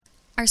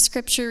Our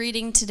scripture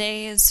reading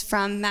today is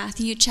from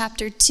Matthew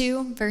chapter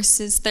 2,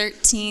 verses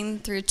 13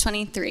 through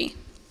 23.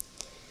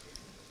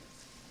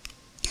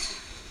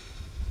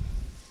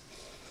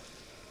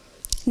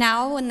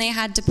 Now when they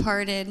had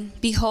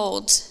departed,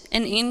 behold,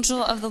 an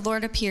angel of the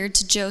Lord appeared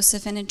to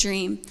Joseph in a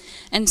dream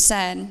and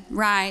said,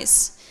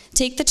 "Rise,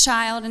 take the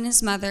child and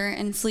his mother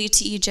and flee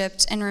to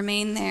Egypt and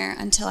remain there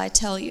until I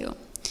tell you.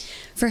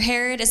 For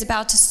Herod is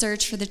about to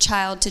search for the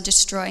child to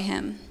destroy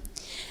him."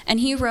 And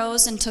he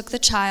rose and took the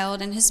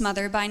child and his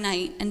mother by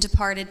night and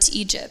departed to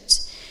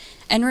Egypt,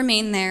 and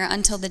remained there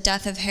until the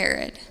death of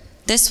Herod.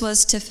 This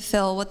was to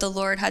fulfill what the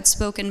Lord had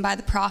spoken by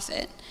the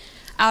prophet,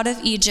 "Out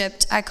of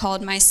Egypt I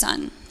called my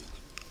son."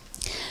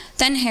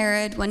 Then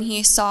Herod, when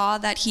he saw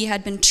that he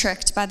had been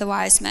tricked by the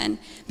wise men,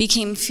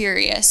 became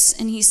furious,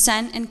 and he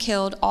sent and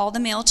killed all the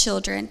male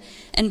children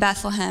in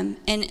Bethlehem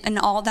and in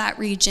all that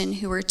region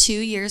who were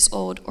 2 years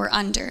old or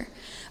under,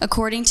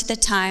 according to the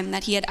time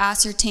that he had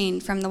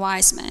ascertained from the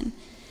wise men.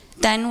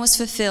 Then was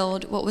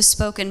fulfilled what was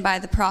spoken by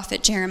the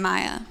prophet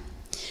Jeremiah.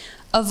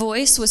 A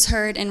voice was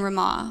heard in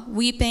Ramah,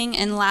 weeping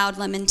and loud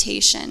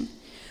lamentation,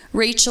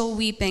 Rachel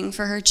weeping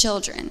for her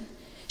children.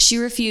 She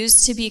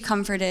refused to be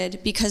comforted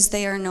because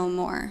they are no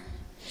more.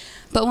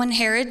 But when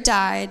Herod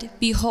died,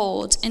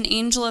 behold, an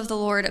angel of the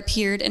Lord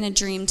appeared in a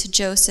dream to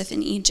Joseph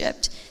in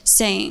Egypt,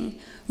 saying,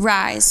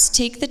 "Rise,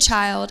 take the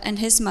child and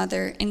his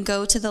mother and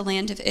go to the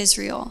land of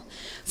Israel,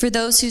 for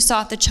those who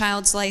sought the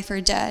child's life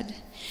are dead."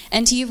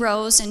 And he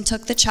rose and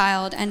took the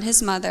child and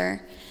his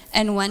mother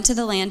and went to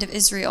the land of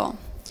Israel.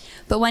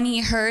 But when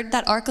he heard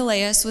that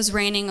Archelaus was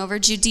reigning over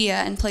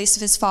Judea in place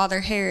of his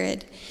father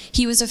Herod,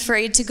 he was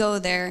afraid to go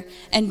there,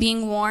 and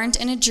being warned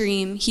in a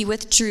dream, he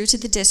withdrew to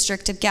the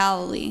district of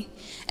Galilee.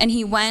 And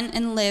he went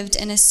and lived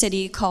in a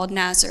city called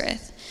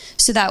Nazareth,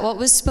 so that what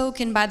was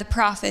spoken by the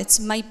prophets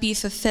might be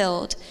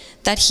fulfilled,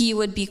 that he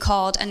would be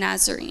called a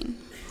Nazarene.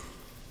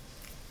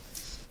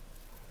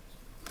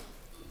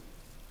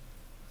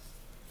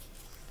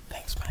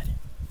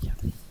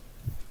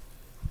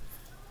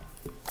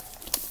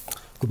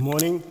 Good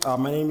morning.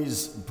 My name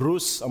is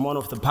Bruce. I'm one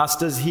of the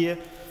pastors here,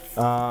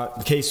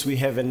 in case we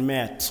haven't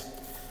met.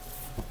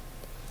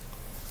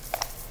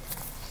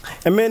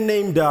 A man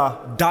named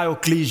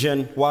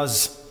Diocletian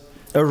was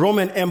a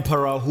Roman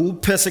emperor who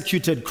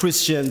persecuted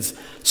Christians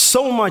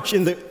so much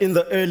in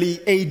the early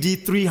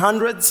AD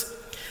 300s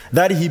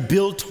that he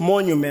built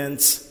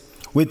monuments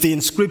with the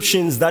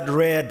inscriptions that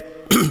read,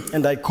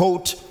 and I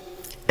quote,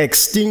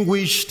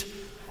 "Extinguished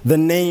the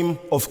name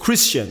of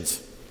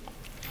Christians."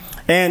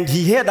 And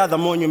he had other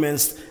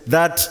monuments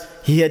that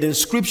he had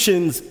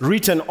inscriptions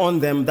written on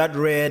them that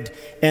read,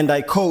 and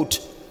I quote,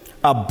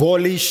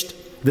 "Abolished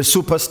the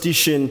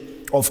superstition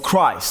of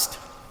Christ."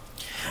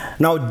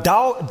 Now,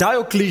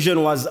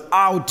 Diocletian was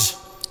out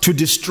to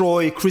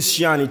destroy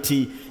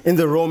Christianity in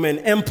the Roman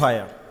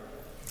Empire.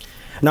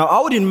 Now,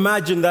 I would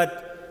imagine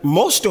that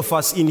most of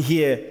us in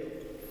here,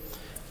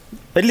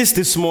 at least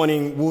this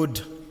morning,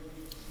 would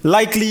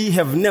likely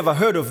have never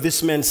heard of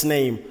this man's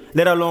name,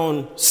 let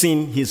alone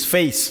seen his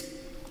face.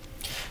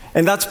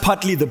 And that's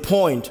partly the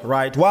point,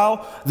 right?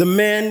 While the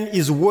man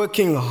is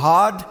working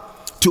hard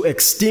to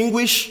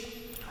extinguish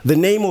the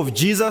name of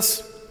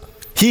Jesus,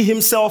 he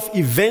himself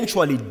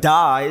eventually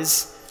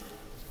dies,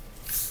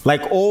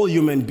 like all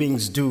human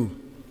beings do.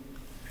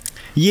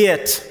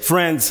 Yet,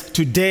 friends,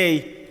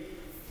 today,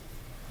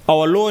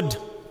 our Lord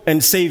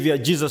and Savior,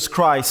 Jesus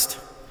Christ,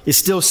 is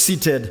still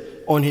seated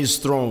on his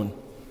throne.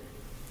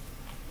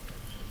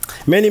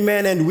 Many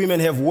men and women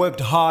have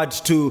worked hard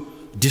to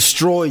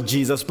destroy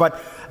Jesus, but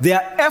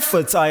their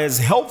efforts are as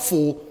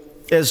helpful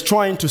as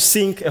trying to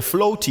sink a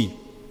floaty.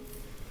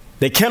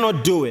 They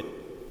cannot do it.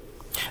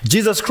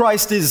 Jesus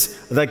Christ is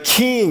the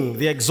King,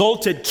 the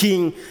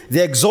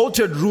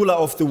exalted ruler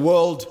of the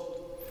world.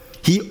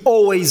 He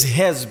always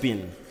has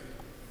been.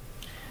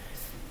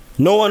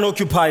 No one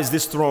occupies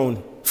this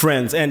throne,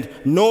 friends, and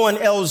no one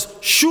else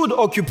should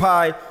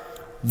occupy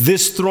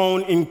this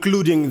throne,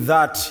 including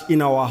that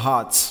in our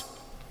hearts.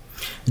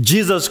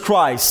 Jesus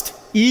Christ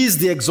is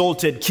the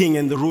exalted King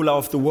and the ruler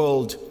of the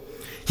world.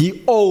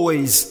 He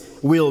always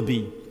will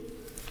be.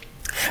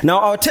 Now,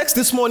 our text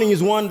this morning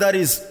is one that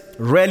is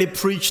rarely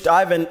preached.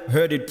 I haven't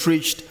heard it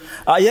preached.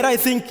 Yet I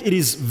think it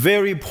is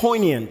very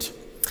poignant.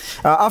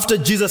 After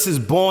Jesus is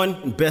born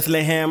in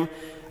Bethlehem,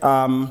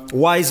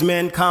 wise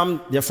men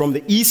come. They're from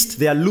the east.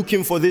 They are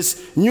looking for this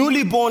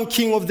newly born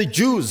king of the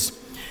Jews.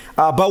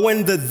 But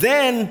when the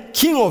then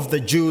king of the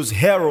Jews,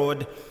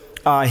 Herod,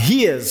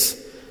 hears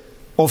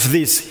of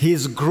this, he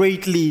is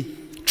greatly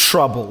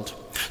troubled.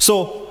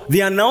 So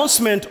the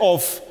announcement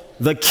of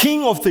the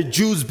King of the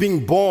Jews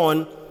being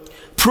born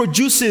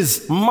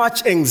produces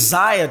much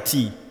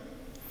anxiety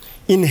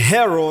in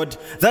Herod,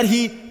 that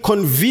he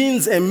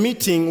convenes a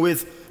meeting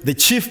with the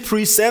chief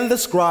priests and the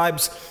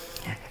scribes,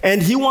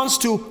 and he wants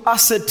to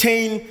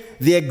ascertain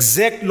the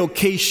exact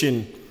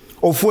location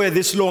of where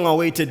this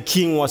long-awaited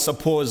king was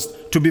supposed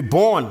to be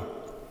born.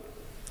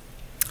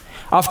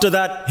 After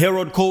that,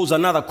 Herod calls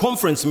another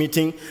conference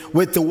meeting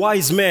with the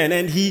wise men,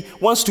 and he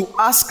wants to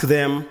ask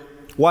them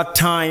what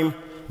time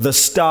the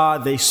star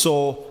they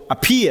saw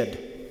appeared.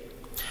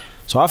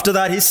 So after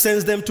that, he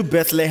sends them to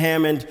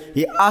Bethlehem and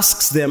he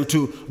asks them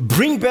to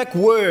bring back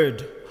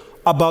word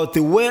about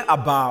the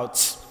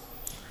whereabouts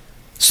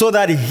so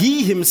that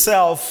he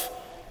himself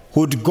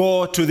would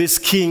go to this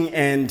king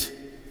and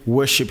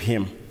worship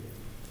him.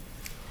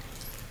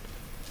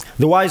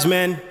 The wise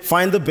men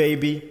find the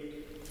baby,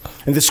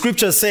 and the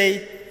scriptures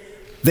say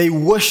they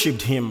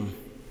worshiped him.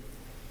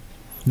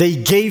 They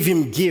gave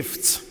him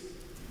gifts.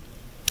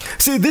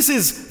 See, this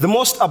is the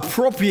most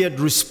appropriate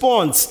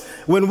response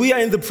when we are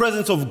in the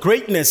presence of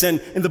greatness and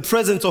in the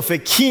presence of a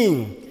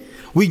king.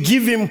 We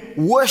give him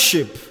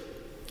worship.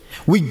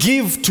 We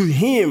give to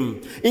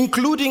him,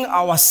 including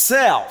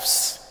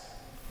ourselves,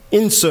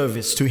 in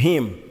service to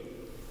him.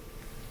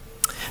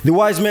 The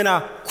wise men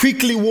are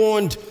quickly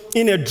warned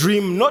in a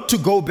dream not to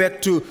go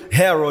back to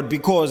Herod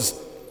because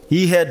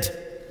he had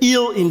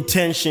ill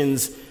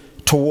intentions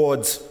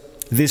towards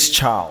this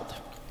child.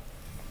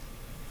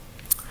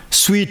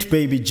 Sweet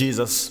baby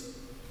Jesus,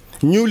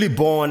 newly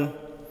born,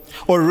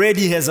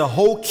 already has a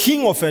whole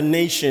king of a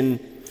nation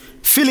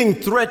feeling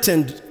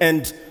threatened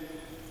and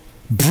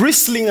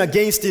bristling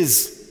against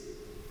his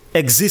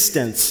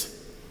existence.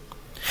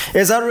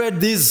 As I read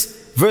these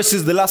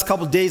verses the last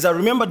couple of days, I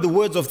remembered the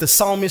words of the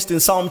psalmist in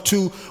Psalm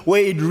 2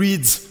 where it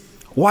reads,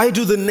 "Why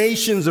do the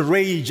nations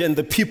rage and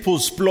the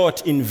peoples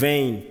plot in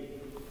vain?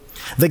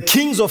 The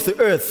kings of the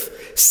earth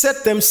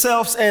set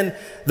themselves and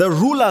the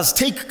rulers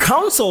take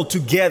counsel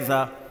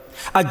together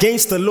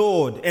against the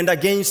Lord and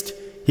against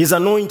his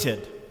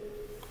anointed."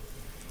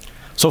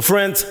 So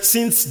friends,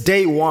 since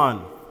day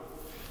one,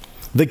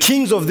 the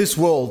kings of this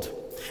world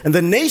and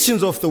the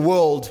nations of the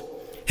world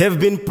have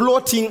been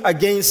plotting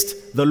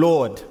against the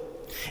Lord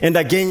and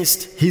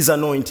against his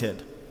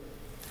anointed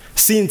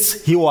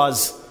since he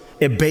was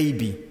a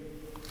baby.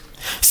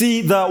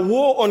 See, the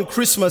war on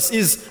Christmas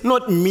is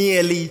not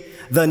merely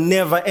the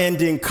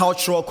never-ending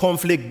cultural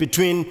conflict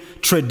between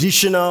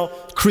traditional,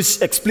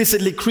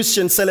 explicitly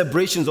Christian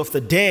celebrations of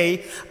the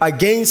day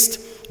against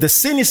the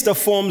sinister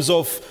forms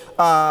of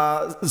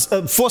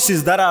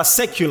forces that are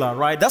secular,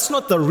 right? That's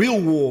not the real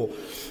war.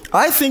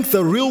 I think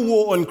the real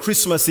war on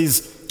Christmas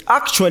is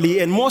actually,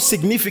 and more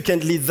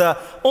significantly, the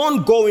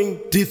ongoing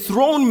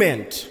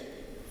dethronement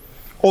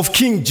of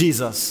King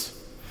Jesus,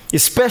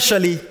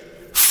 especially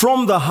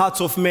from the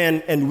hearts of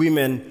men and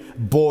women,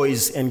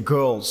 boys and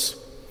girls.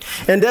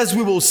 And as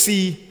we will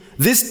see,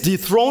 this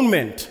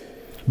dethronement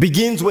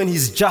begins when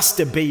he's just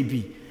a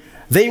baby.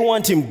 They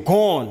want him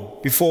gone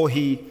before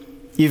he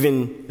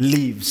even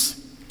leaves.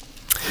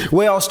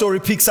 Where our story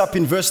picks up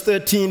in verse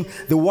 13,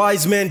 the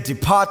wise men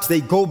depart,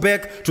 they go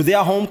back to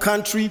their home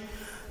country.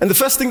 And the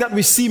first thing that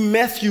we see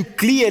Matthew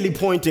clearly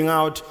pointing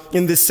out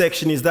in this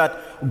section is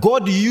that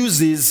God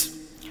uses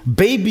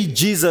baby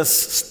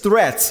Jesus'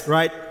 threats,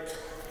 right?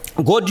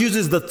 God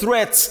uses the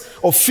threats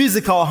of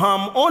physical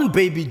harm on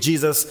baby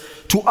Jesus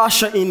to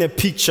usher in a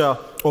picture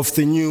of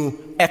the new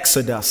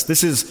Exodus.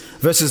 This is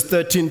verses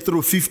 13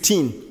 through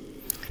 15.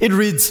 It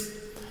reads,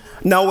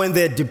 "Now when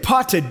they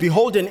departed,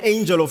 behold, an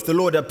angel of the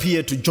Lord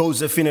appeared to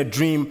Joseph in a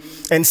dream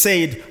and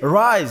said,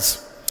 'Rise,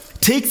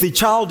 take the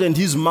child and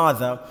his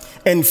mother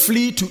and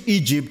flee to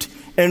Egypt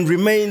and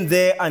remain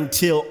there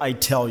until I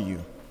tell you.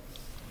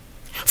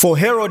 For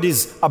Herod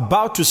is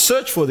about to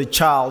search for the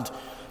child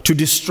to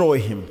destroy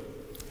him.'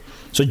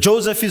 So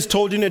Joseph is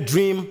told in a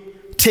dream,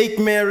 'Take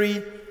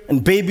Mary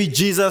and baby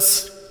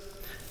Jesus.'"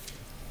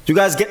 You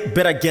guys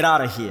better get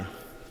out of here.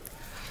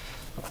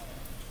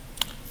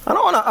 And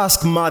I want to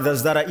ask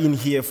mothers that are in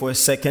here for a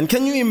second.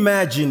 Can you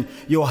imagine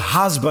your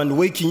husband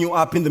waking you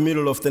up in the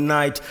middle of the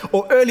night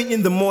or early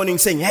in the morning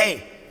saying,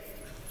 "Hey,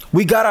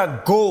 we got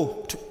to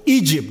go to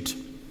Egypt,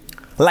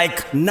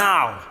 like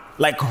now,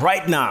 like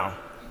right now"?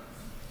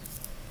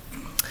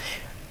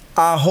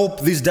 I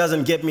hope this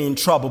doesn't get me in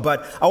trouble,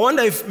 but I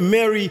wonder if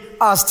Mary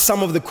asked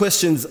some of the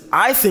questions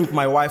I think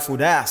my wife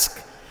would ask.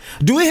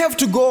 Do we have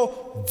to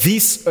go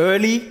this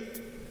early?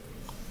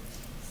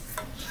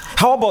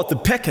 How about the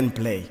peck and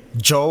play,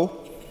 Joe?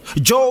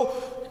 Joe,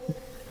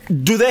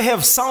 do they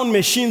have sound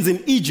machines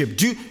in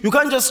Egypt? You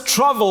can't just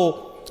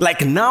travel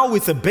like now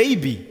with a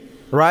baby,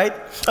 right?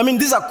 I mean,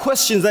 these are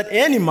questions that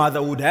any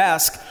mother would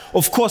ask,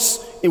 of course,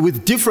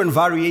 with different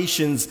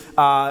variations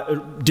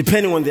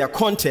depending on their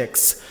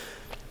context.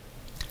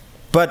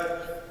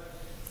 But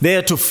they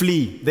had to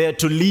flee, they had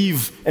to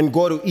leave and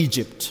go to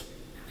Egypt.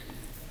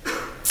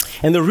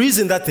 And the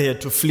reason that they had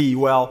to flee,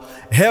 well,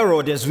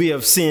 Herod, as we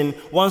have seen,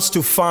 wants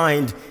to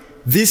find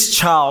this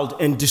child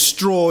and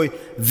destroy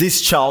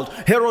this child.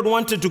 Herod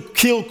wanted to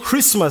kill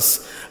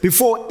Christmas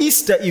before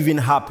Easter even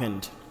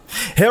happened.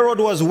 Herod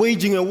was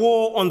waging a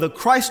war on the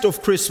Christ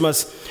of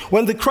Christmas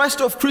when the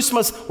Christ of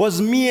Christmas was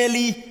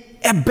merely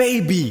a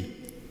baby.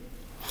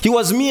 He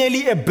was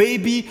merely a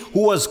baby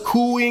who was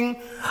cooing,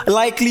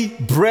 likely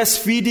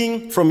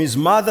breastfeeding from his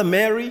mother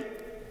Mary.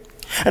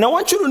 And I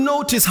want you to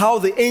notice how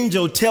the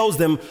angel tells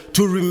them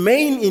to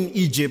remain in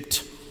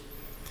Egypt.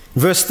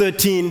 Verse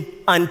 13,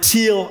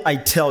 "Until I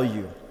tell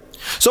you."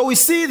 So we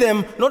see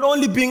them not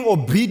only being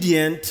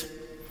obedient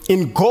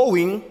in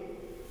going,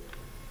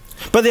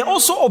 But they're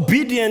also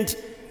obedient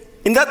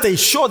in that they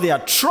show their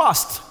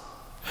trust.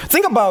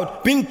 Think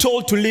about being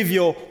told to leave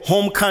your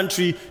home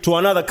country to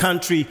another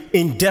country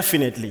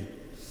indefinitely.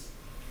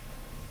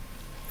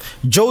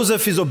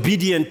 Joseph is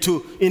obedient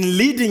in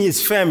leading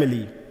his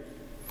family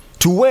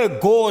to where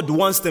God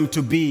wants them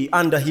to be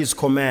under his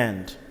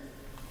command.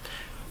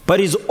 But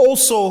he's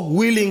also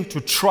willing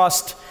to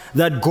trust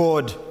that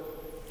God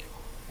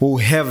will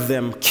have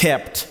them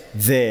kept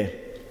there.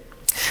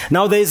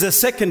 Now there is a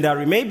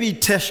secondary, maybe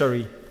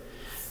tertiary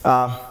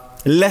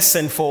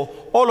lesson for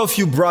all of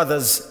you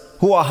brothers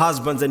who are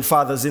husbands and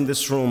fathers in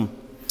this room.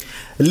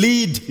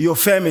 Lead your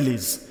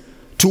families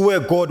to where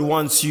God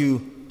wants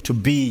you to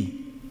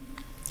be.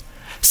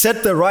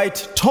 Set the right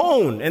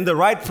tone and the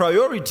right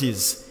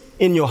priorities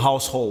in your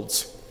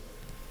households.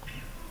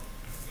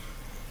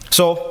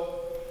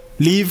 So,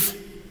 leave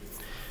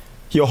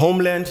your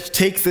homeland,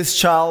 take this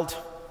child,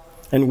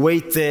 and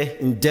wait there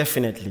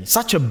indefinitely.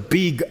 Such a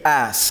big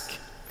ask.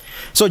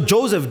 So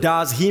Joseph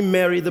does, he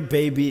marries the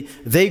baby,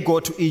 they go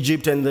to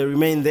Egypt and they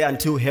remain there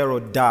until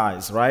Herod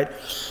dies, right?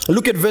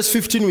 Look at verse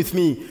 15 with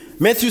me.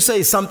 Matthew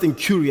says something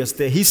curious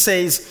there. He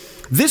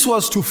says, this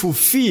was to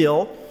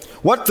fulfill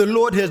what the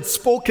Lord had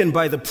spoken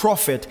by the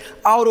prophet,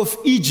 out of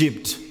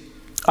Egypt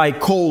I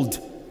called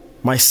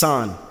my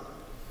son.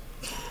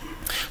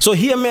 So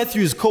here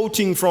Matthew is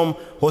quoting from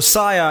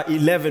Hosea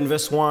 11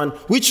 verse 1,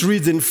 which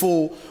reads in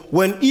full,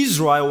 when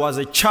Israel was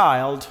a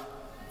child,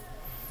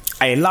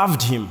 I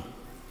loved him.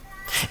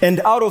 And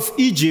out of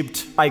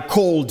Egypt I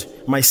called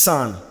my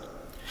son.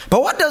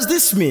 But what does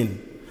this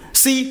mean?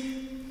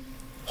 See,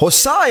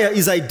 Hosea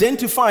is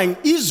identifying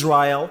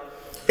Israel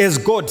as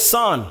God's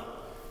son.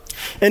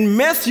 And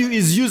Matthew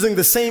is using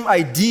the same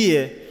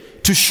idea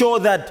to show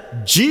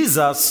that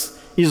Jesus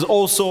is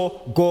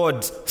also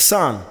God's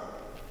son.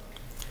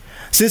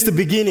 Since the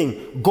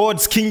beginning,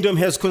 God's kingdom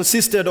has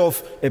consisted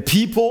of a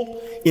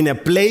people in a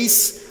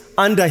place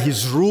under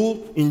his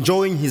rule,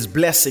 enjoying his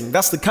blessing.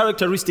 That's the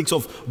characteristics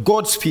of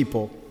God's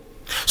people.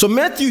 So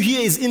Matthew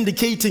here is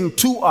indicating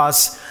to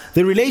us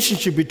the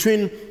relationship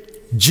between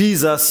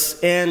Jesus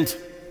and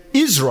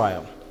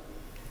Israel.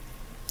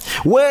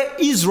 Where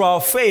Israel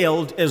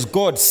failed as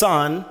God's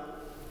son,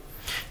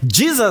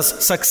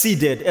 Jesus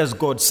succeeded as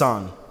God's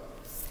son.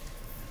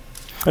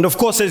 And of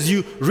course, as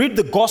you read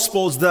the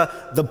Gospels,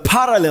 the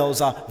parallels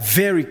are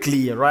very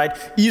clear, right?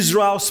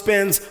 Israel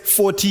spends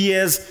 40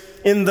 years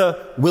in the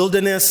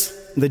wilderness,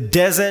 the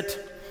desert.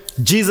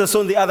 Jesus,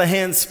 on the other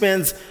hand,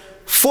 spends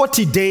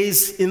 40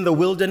 days in the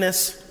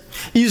wilderness.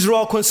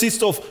 Israel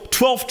consists of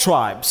 12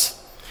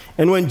 tribes.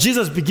 And when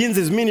Jesus begins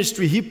his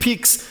ministry, he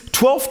picks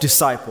 12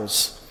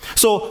 disciples.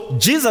 So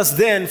Jesus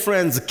then,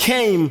 friends,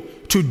 came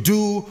to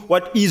do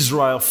what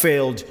Israel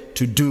failed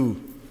to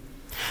do.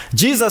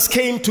 Jesus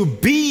came to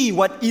be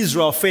what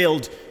Israel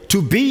failed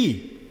to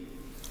be.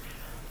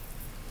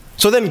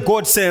 So then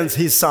God sends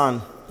his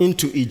son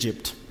into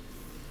Egypt.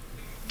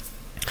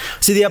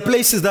 See, there are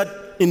places that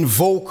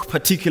invoke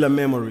particular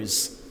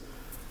memories.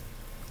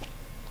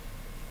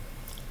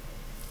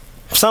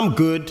 Some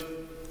good,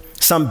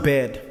 some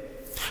bad.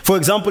 For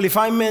example, if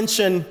I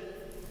mention,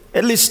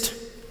 at least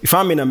if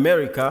I'm in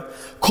America,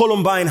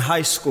 Columbine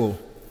High School,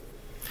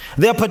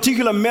 there are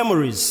particular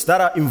memories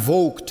that are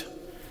invoked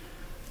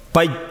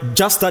by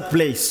just that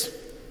place.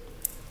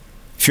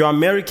 If you're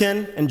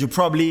American, and you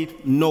probably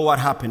know what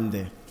happened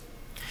there.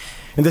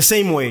 In the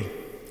same way,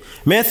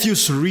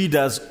 Matthew's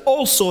readers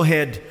also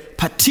had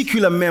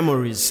particular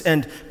memories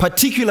and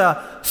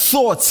particular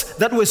thoughts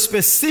that were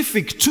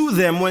specific to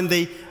them when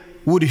they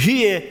would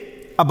hear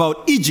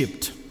about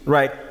Egypt,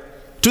 right?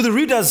 To the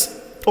readers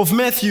of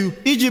Matthew,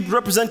 Egypt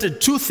represented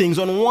two things.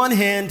 On one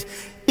hand,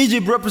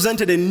 Egypt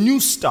represented a new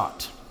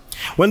start.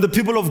 When the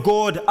people of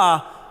God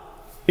are,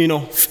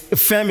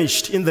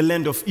 famished in the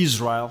land of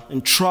Israel,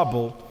 in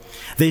trouble,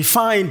 they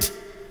find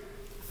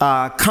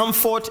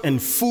comfort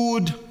and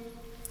food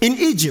in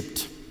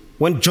Egypt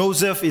when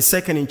Joseph is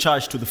second in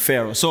charge to the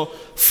Pharaoh. So,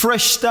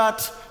 fresh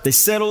start, they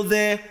settle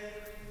there,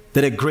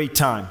 they had a great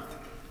time.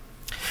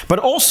 But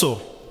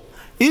also,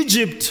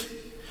 Egypt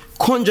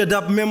conjured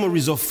up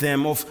memories of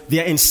them, of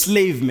their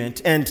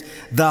enslavement and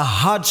the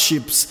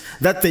hardships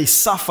that they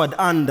suffered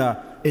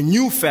under a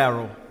new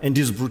Pharaoh and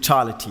his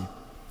brutality.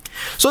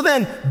 So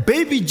then,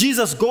 baby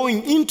Jesus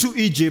going into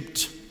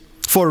Egypt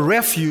for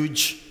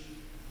refuge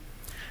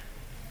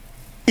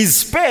is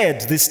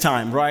spared this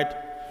time, right?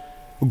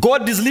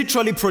 God is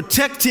literally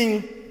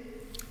protecting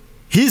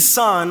his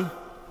son.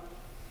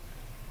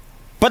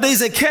 But there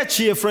is a catch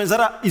here, friends,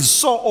 that is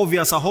so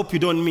obvious, I hope you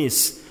don't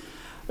miss.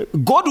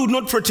 God would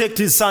not protect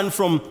his son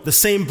from the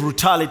same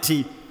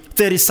brutality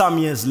 30-some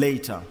years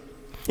later.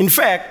 In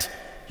fact,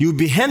 he would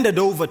be handed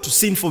over to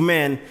sinful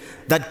men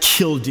that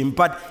killed him.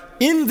 But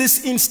in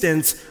this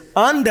instance,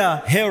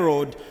 under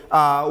Herod,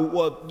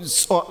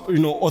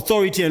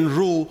 authority and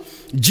rule,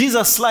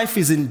 Jesus' life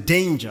is in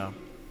danger,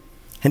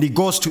 and he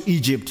goes to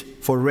Egypt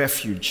for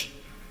refuge.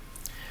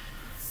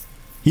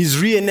 He's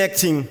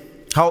reenacting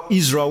how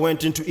Israel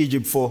went into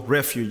Egypt for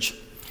refuge.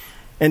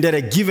 And at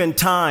a given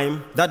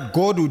time that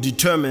God will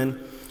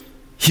determine,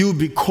 he will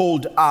be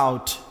called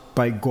out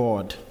by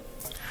God.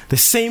 The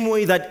same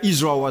way that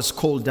Israel was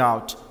called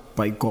out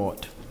by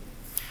God.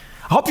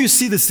 I hope you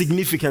see the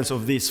significance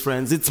of this,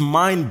 friends. It's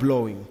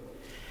mind-blowing.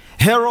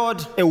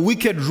 Herod, a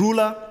wicked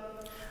ruler,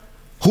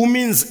 who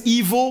means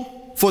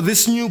evil for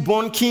this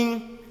newborn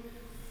king,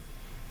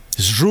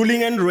 is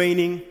ruling and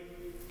reigning.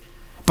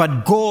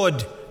 But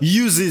God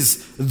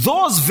uses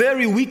those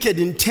very wicked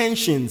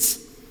intentions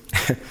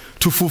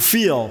to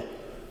fulfill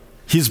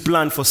his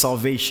plan for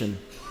salvation.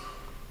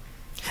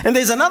 And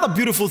there's another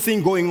beautiful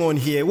thing going on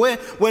here, where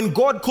when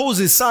God calls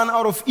his son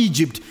out of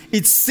Egypt,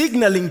 it's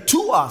signaling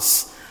to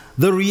us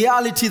the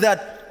reality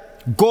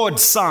that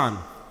God's son,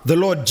 the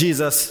Lord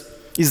Jesus,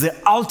 is the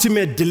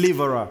ultimate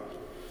deliverer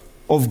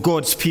of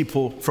God's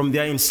people from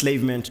their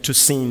enslavement to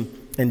sin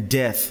and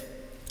death.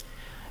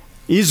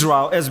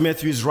 Israel, as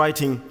Matthew is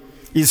writing,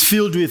 is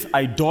filled with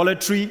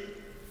idolatry.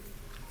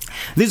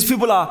 These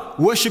people are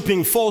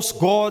worshiping false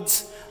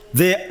gods.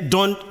 They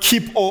don't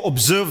keep or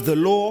observe the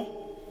law.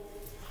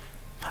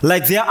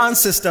 Like their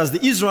ancestors,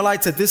 the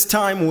Israelites at this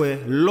time were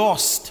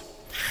lost.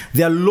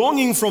 They are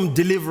longing for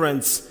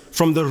deliverance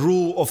from the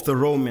rule of the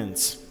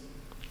Romans.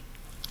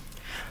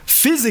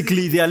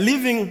 Physically, they are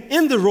living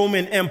in the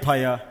Roman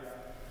Empire,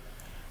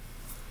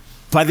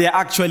 but they are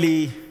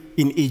actually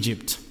in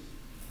Egypt.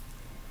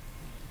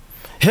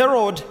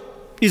 Herod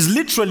is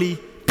literally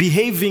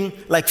behaving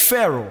like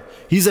Pharaoh.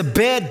 He's a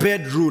bad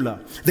ruler.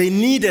 They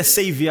need a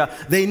savior.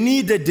 They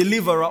need a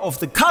deliverer of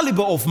the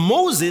caliber of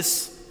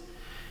Moses,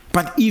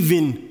 but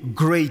even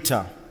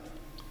greater.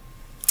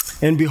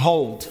 And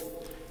behold,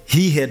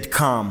 he had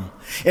come.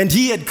 And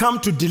he had come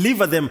to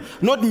deliver them,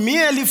 not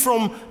merely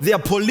from their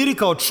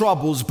political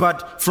troubles,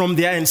 but from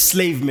their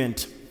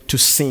enslavement to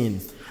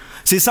sin.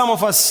 See, some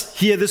of us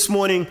here this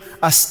morning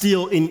are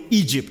still in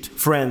Egypt,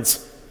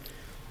 friends.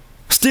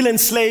 Still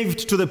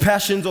enslaved to the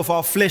passions of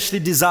our fleshly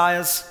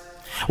desires.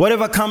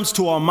 Whatever comes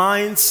to our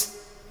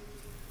minds,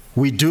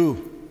 we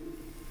do.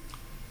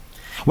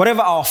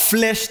 Whatever our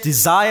flesh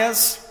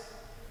desires,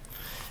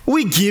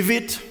 we give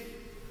it.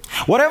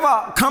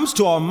 Whatever comes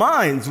to our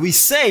minds, we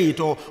say it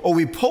or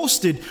we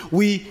post it.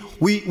 We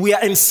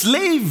are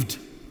enslaved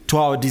to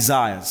our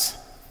desires.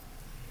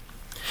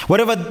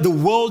 Whatever the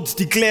world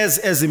declares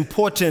as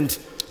important,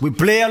 we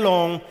play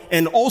along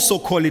and also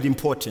call it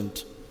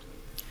important.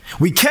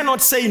 We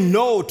cannot say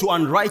no to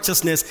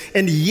unrighteousness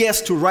and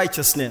yes to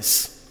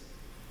righteousness.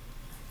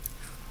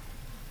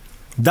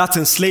 That's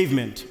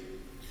enslavement.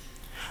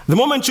 The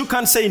moment you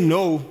can't say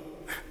no,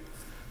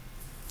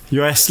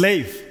 you're a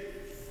slave.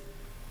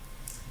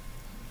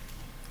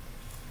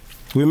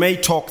 We may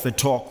talk the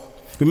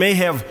talk. We may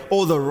have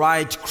all the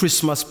right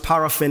Christmas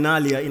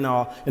paraphernalia in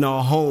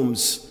our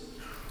homes.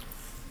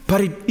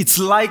 But it's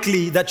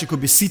likely that you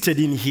could be seated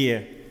in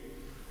here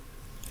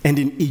and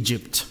in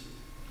Egypt.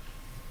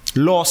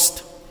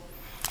 Lost,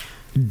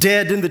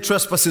 dead in the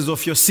trespasses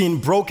of your sin,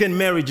 broken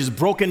marriages,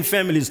 broken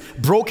families,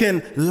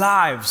 broken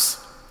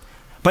lives.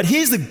 But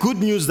here's the good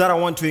news that I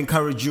want to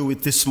encourage you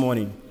with this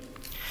morning.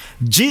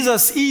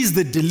 Jesus is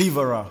the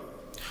deliverer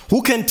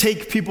who can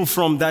take people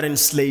from that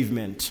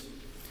enslavement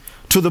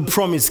to the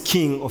promised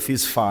king of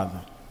his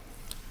father.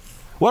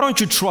 Why don't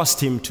you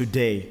trust him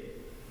today?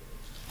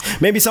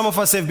 Maybe some of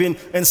us have been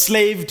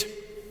enslaved,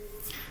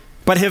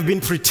 but have been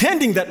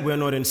pretending that we're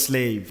not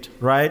enslaved,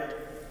 right?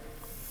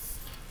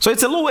 So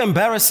it's a little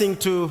embarrassing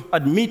to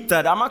admit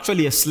that I'm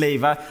actually a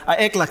slave. I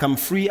act like I'm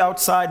free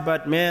outside,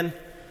 but man,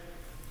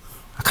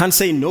 I can't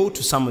say no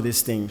to some of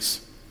these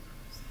things.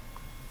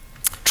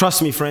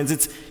 Trust me, friends,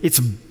 it's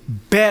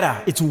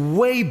better, it's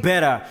way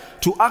better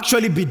to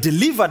actually be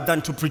delivered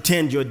than to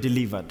pretend you're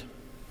delivered.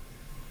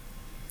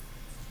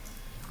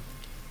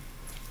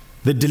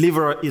 The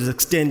deliverer is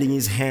extending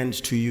his hand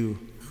to you.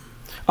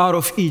 Out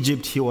of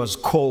Egypt, he was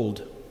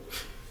called.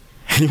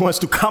 And he wants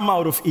to come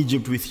out of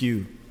Egypt with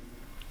you.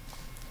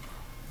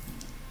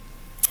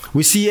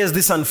 We see as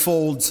this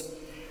unfolds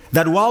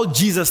that while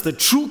Jesus, the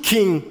true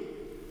king,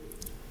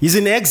 is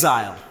in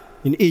exile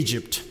in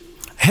Egypt,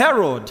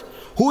 Herod,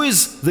 who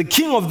is the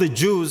king of the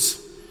Jews,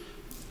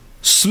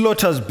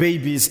 slaughters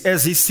babies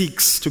as he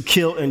seeks to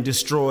kill and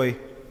destroy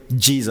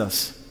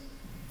Jesus.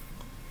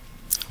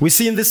 We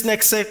see in this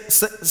next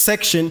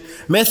section,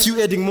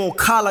 Matthew adding more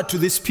color to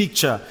this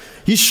picture.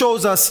 He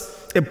shows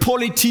us a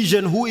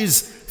politician who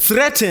is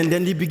threatened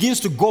and he begins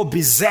to go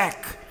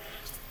berserk.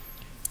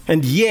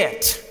 And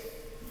yet,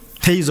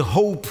 there is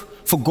hope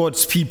for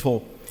God's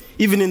people,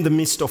 even in the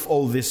midst of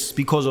all this,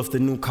 because of the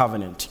new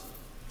covenant.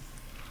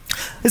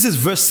 This is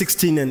verse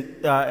 16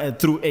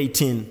 through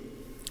 18.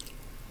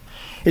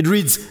 It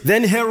reads,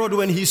 "Then Herod,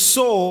 when he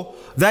saw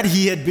that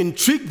he had been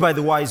tricked by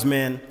the wise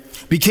men,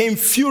 became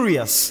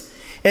furious,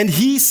 and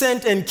he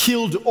sent and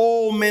killed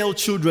all male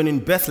children in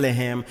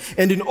Bethlehem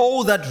and in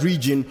all that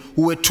region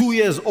who were 2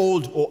 years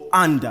old or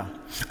under,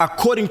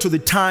 according to the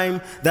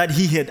time that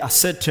he had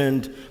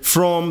ascertained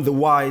from the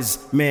wise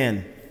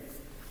men."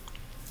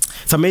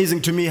 It's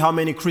amazing to me how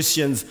many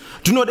Christians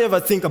do not ever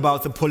think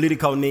about the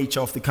political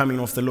nature of the coming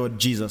of the Lord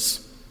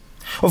Jesus.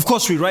 Of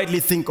course, we rightly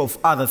think of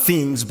other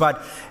things,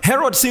 but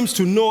Herod seems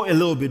to know a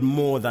little bit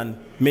more than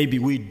maybe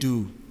we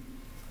do.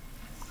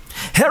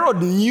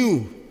 Herod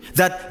knew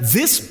that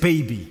this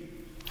baby,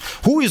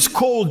 who is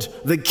called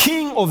the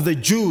King of the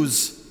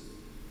Jews,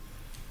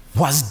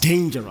 was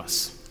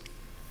dangerous.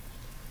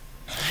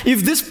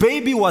 If this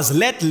baby was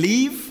let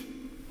live,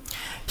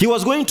 he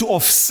was going to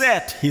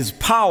offset his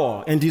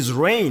power and his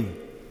reign.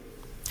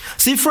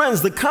 See,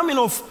 friends, the coming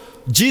of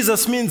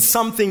Jesus means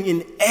something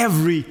in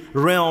every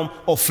realm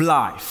of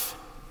life.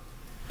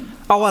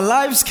 Our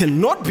lives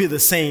cannot be the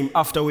same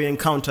after we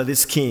encounter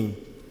this king.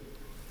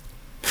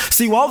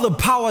 See, while the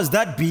powers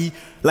that be,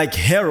 like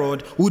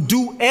Herod, would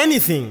do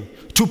anything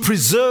to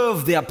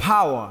preserve their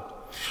power,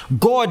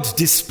 God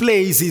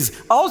displays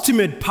his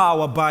ultimate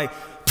power by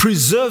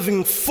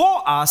preserving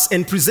for us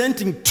and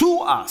presenting to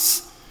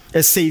us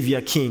a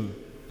Savior King.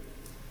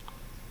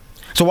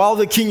 So while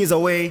the king is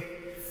away,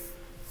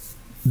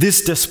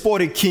 this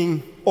despotic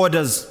king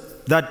orders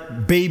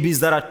that babies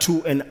that are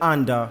 2 and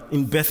under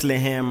in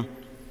Bethlehem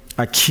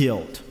are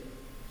killed.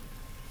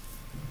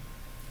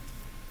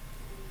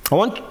 I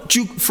want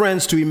you,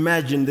 friends, to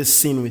imagine this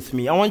scene with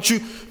me. I want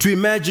you to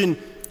imagine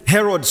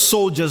Herod's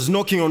soldiers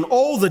knocking on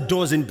all the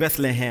doors in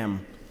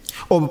Bethlehem,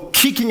 or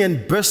kicking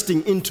and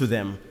bursting into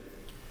them.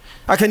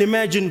 I can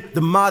imagine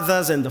the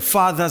mothers and the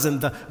fathers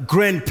and the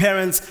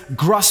grandparents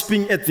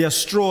grasping at their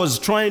straws,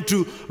 trying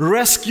to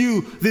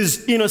rescue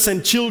these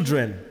innocent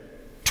children,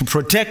 to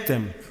protect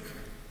them.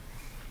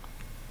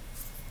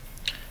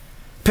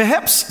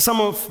 Perhaps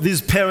some of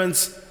these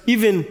parents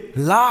even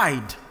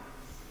lied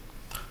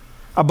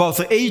about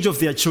the age of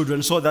their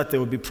children so that they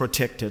would be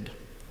protected.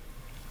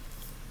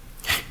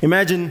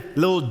 Imagine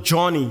little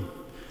Johnny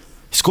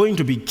is going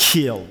to be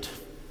killed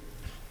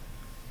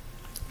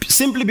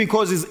simply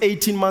because he's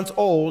 18 months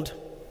old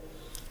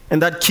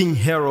and that King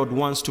Herod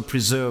wants to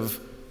preserve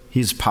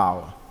his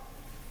power.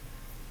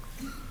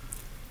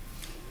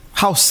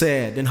 How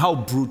sad and how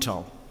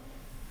brutal.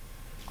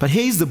 But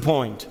here's the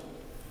point.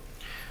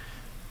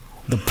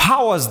 The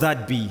powers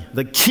that be,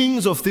 the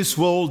kings of this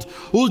world,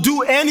 will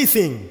do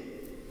anything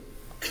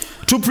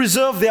to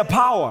preserve their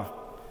power.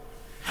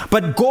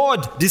 But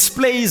God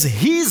displays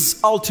his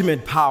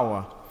ultimate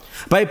power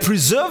by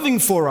preserving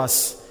for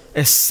us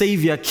a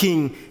Savior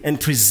King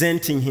and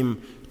presenting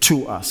him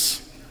to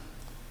us.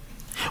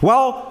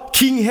 While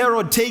King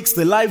Herod takes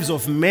the lives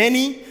of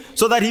many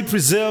so that he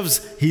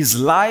preserves his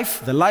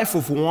life, the life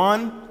of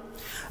one,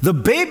 the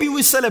baby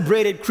we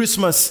celebrate at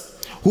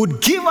Christmas would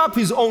give up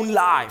his own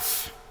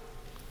life,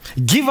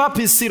 give up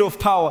his seat of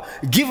power,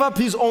 give up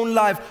his own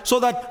life so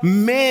that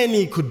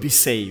many could be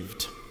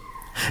saved.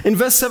 In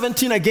verse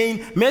 17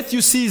 again,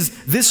 Matthew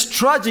sees this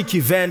tragic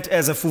event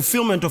as a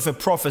fulfillment of a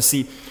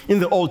prophecy in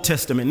the Old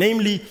Testament,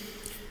 namely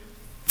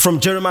from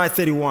Jeremiah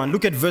 31.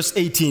 Look at verse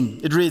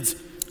 18. It reads,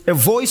 "A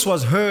voice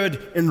was heard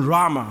in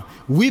Ramah,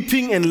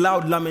 weeping and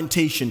loud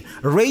lamentation,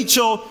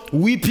 Rachel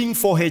weeping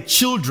for her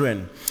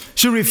children.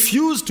 She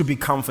refused to be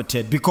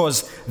comforted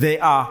because they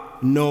are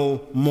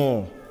no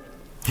more."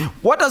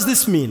 What does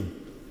this mean?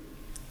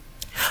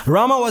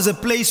 Ramah was a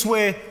place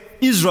where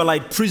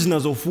Israelite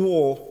prisoners of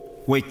war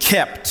were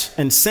kept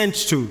and sent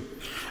to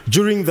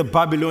during the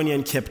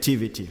Babylonian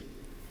captivity.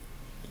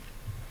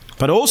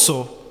 But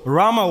also,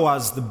 Ramah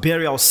was the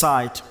burial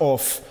site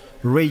of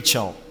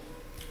Rachel.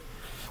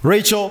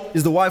 Rachel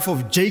is the wife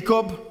of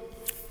Jacob,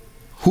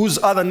 whose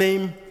other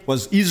name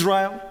was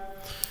Israel.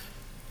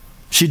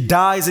 She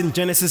dies in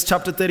Genesis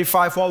chapter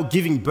 35 while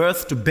giving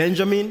birth to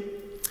Benjamin.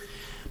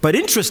 But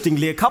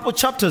interestingly, a couple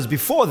chapters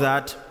before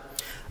that,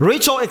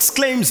 Rachel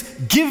exclaims,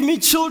 "Give me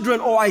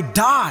children or I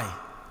die."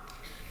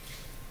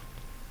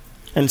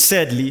 And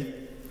sadly,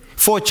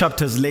 4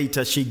 chapters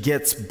later, she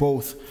gets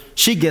both.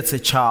 She gets a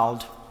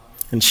child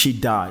and she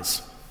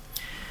dies.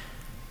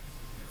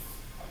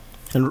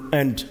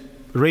 And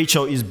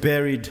Rachel is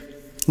buried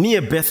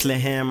near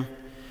Bethlehem,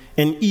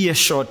 an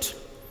earshot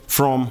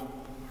from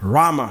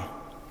Ramah.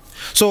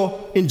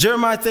 So in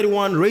Jeremiah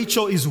 31,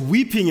 Rachel is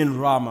weeping in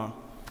Ramah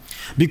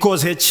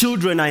because her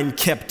children are in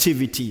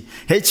captivity.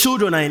 Her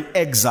children are in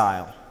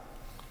exile.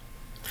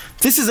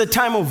 This is a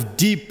time of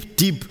deep,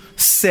 deep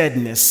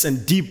sadness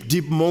and deep,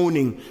 deep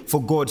mourning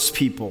for God's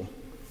people.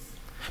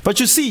 But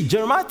you see,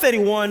 Jeremiah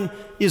 31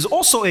 is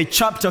also a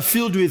chapter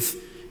filled with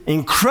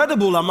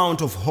incredible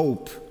amount of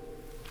hope.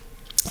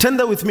 Turn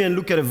there with me and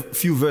look at a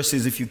few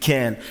verses if you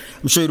can.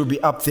 I'm sure it will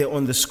be up there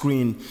on the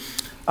screen.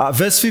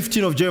 Verse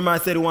 15 of Jeremiah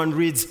 31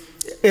 reads,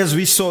 as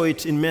we saw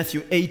it in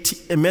Matthew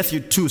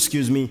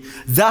 2,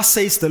 "Thus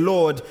says the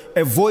Lord,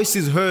 a voice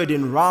is heard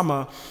in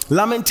Ramah,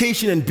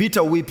 lamentation and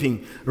bitter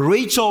weeping,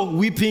 Rachel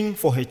weeping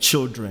for her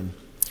children.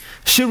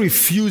 She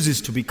refuses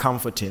to be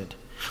comforted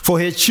for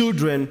her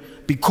children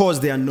because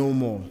they are no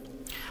more."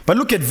 But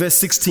look at verse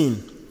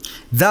 16.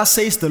 "Thus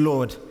says the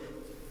Lord,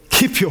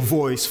 keep your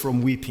voice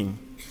from weeping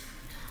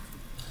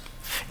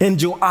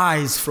and your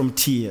eyes from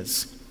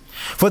tears.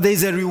 For there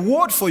is a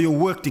reward for your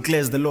work,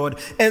 declares the Lord,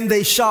 and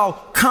they shall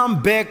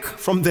come back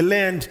from the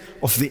land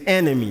of the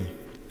enemy.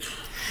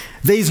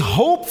 There is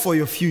hope for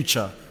your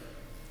future.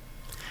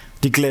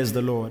 declares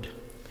the Lord.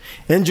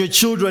 And your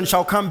children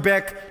shall come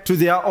back to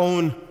their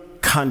own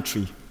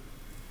country.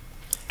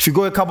 If you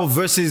go a couple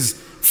verses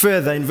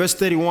further, in verse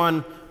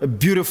 31, a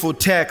beautiful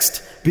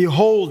text,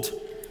 behold,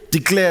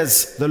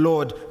 declares the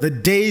Lord, the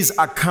days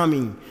are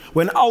coming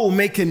when I will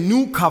make a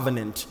new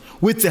covenant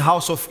with the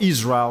house of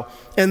Israel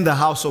and the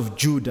house of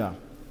Judah.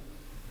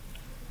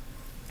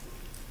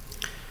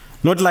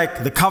 Not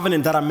like the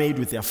covenant that I made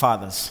with their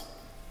fathers.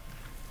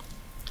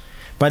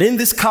 But in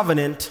this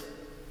covenant,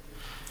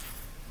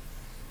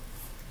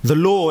 the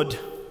Lord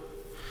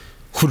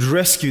could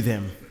rescue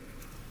them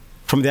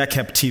from their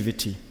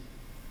captivity.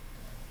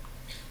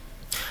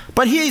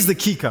 But here is the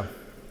kicker.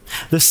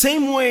 The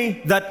same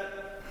way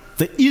that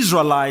the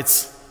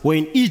Israelites were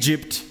in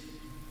Egypt,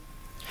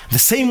 the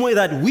same way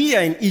that we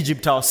are in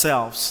Egypt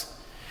ourselves,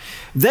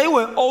 they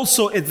were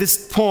also at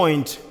this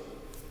point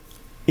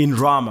in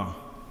Ramah.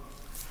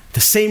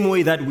 The same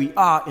way that we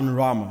are in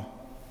Ramah.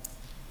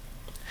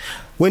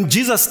 When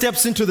Jesus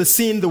steps into the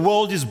scene, the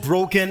world is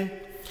broken.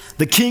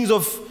 The kings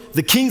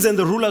and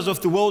the rulers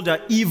of the world are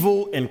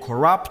evil and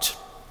corrupt.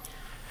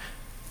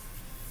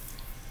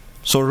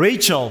 So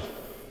Rachel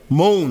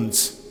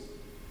moans.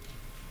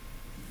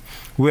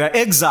 We are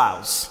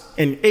exiles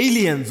and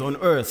aliens on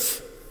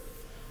earth.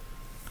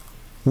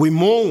 We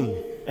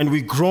moan and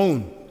we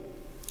groan.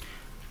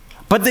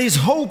 But there is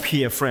hope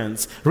here,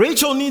 friends.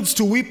 Rachel needs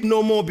to weep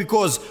no more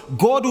because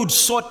God would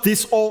sort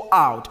this all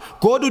out.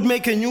 God would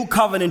make a new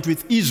covenant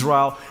with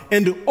Israel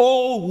and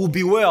all will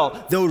be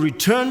well. They will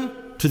return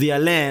to their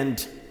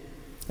land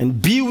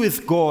and be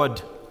with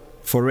God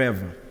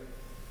forever.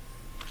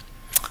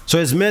 So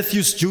as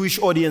Matthew's Jewish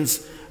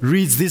audience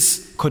reads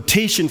this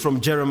quotation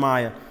from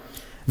Jeremiah,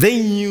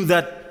 they knew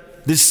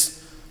that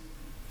this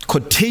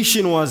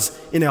quotation was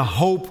in a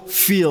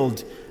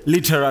hope-filled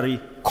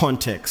literary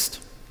context.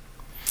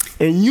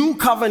 A new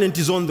covenant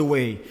is on the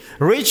way.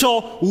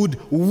 Rachel would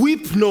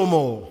weep no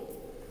more,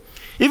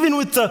 even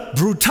with the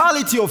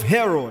brutality of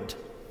Herod.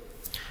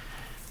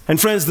 And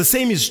friends, the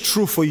same is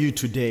true for you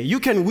today. You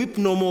can weep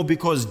no more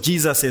because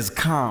Jesus has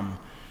come.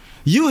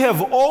 You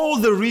have all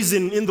the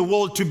reason in the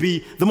world to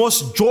be the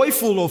most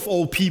joyful of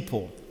all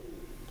people.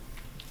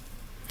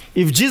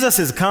 If Jesus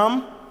has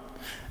come,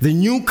 the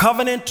new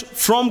covenant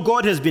from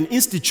God has been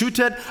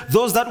instituted.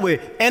 Those that were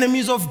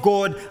enemies of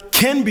God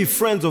can be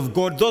friends of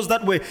God. Those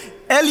that were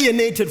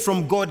alienated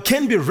from God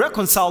can be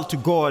reconciled to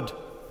God.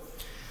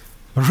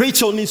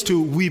 Rachel needs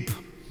to weep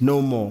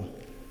no more.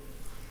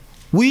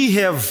 We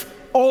have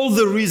all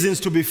the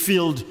reasons to be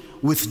filled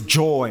with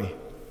joy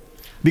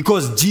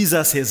because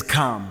Jesus has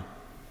come.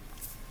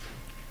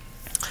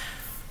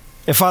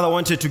 A father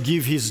wanted to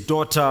give his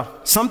daughter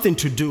something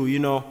to do,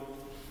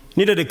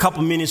 needed a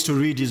couple minutes to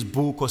read his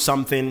book or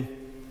something.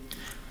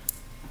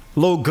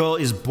 Little girl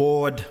is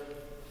bored,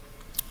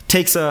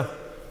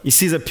 he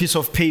sees a piece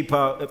of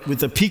paper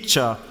with a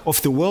picture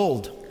of the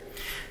world.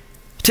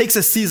 Takes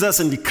a scissors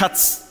and he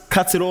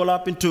cuts it all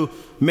up into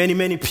many,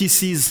 many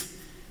pieces,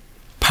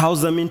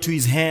 piles them into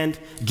his hand,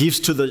 gives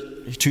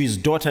to his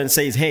daughter and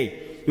says,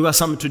 hey, you got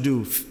something to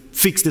do,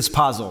 fix this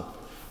puzzle.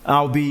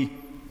 I'll be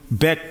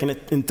back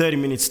in 30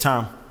 minutes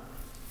time.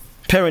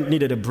 Parent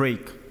needed a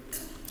break.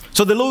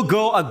 So the little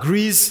girl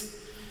agrees,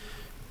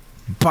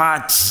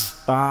 but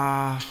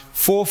 4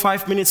 or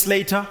 5 minutes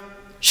later,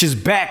 she's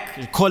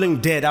back calling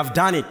dad, I've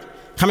done it,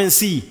 come and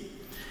see.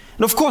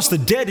 And of course the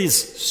dad is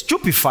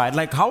stupefied,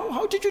 like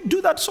how did you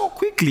do that so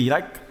quickly?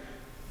 Like,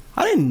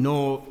 I didn't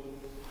know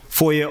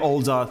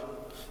 4-year-olds are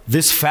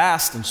this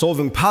fast and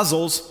solving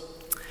puzzles.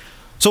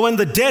 So when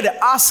the dad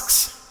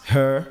asks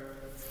her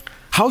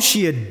how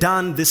she had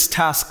done this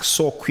task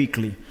so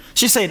quickly,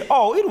 she said,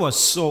 oh, it was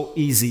so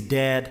easy,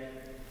 Dad.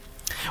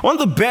 On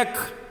the back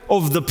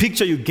of the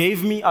picture you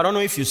gave me, I don't know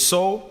if you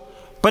saw,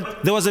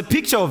 but there was a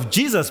picture of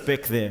Jesus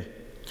back there.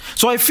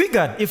 So I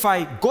figured if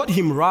I got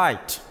him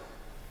right,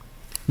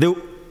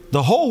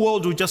 the whole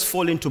world would just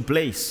fall into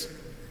place.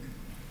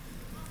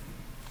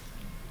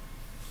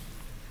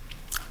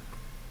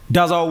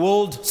 Does our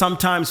world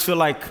sometimes feel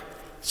like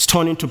it's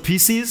torn into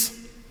pieces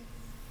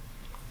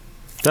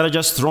that are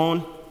just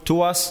thrown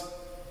to us?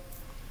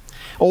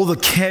 All the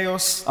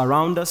chaos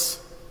around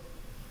us?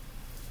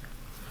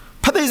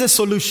 But there is a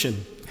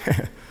solution.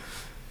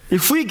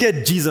 If we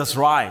get Jesus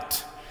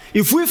right,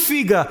 if we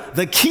figure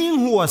the King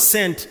who was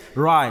sent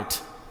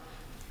right,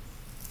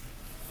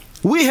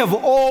 we have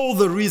all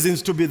the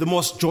reasons to be the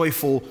most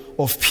joyful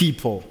of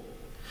people.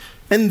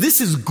 And this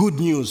is good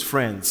news,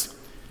 friends.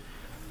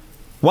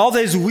 While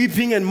there is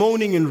weeping and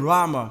moaning in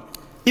Ramah,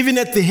 even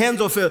at the hands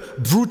of a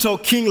brutal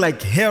king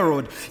like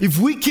Herod, if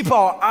we keep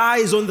our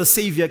eyes on the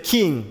Savior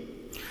King,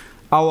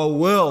 our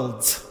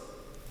world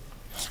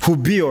will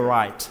be all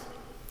right,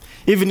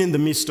 even in the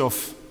midst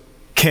of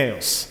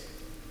chaos.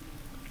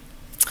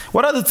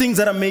 What are the things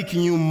that are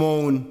making you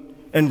moan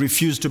and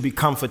refuse to be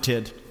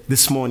comforted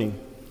this morning?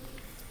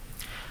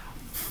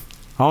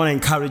 I want to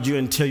encourage you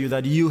and tell you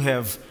that you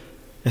have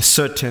a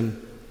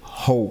certain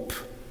hope.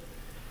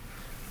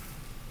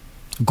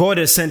 God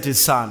has sent his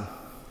Son.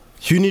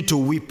 You need to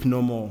weep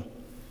no more.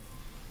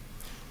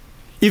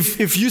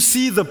 if you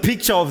see the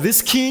picture of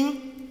this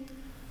king,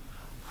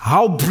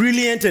 how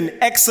brilliant and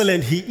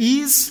excellent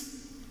he is,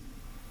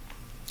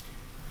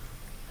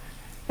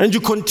 and you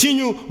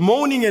continue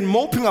moaning and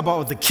moping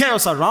about the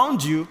chaos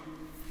around you,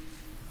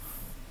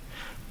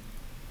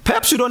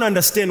 perhaps you don't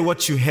understand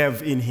what you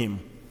have in him.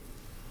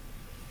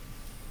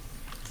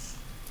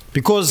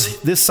 Because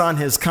this Son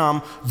has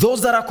come,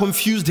 those that are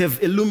confused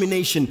have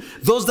illumination.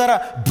 Those that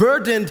are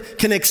burdened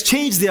can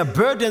exchange their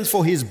burdens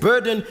for his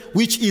burden,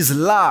 which is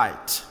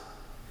light.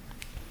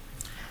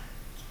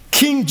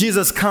 King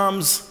Jesus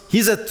comes.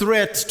 He's a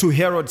threat to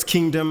Herod's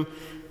kingdom.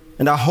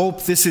 And I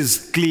hope this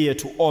is clear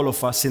to all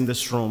of us in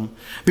this room.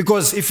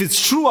 Because if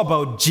it's true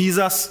about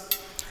Jesus,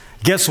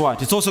 guess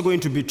what? It's also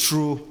going to be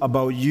true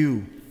about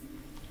you.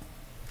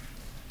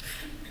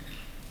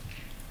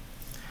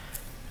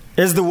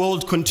 As the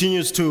world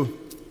continues to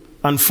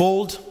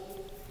unfold,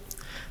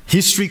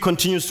 history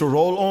continues to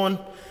roll on,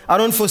 I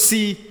don't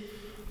foresee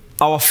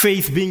our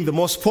faith being the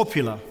most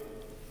popular.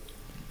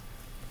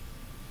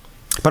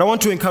 But I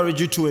want to encourage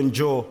you to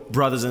endure,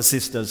 brothers and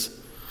sisters.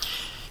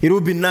 It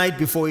will be night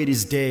before it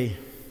is day.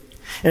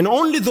 And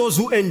only those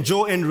who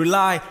endure and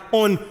rely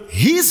on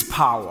his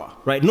power,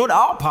 right? Not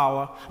our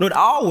power, not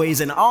our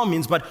ways and our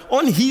means, but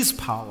on his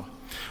power.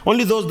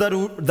 Only those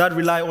that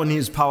rely on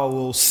his power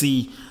will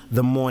see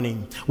the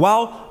morning.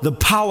 While the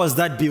powers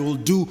that be will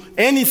do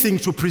anything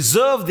to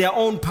preserve their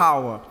own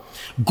power,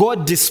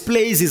 God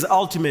displays his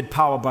ultimate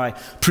power by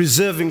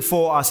preserving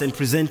for us and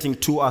presenting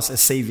to us a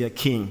Savior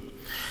King.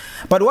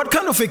 But what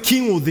kind of a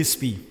king will this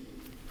be?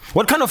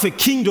 What kind of a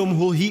kingdom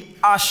will he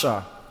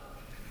usher?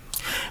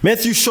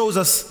 Matthew shows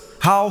us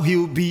how he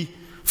will be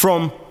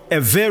from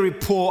a very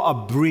poor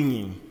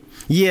upbringing,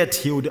 yet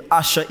he would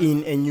usher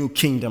in a new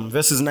kingdom.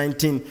 Verses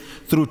 19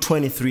 through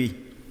 23.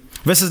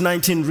 Verses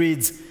 19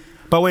 reads,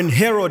 "But when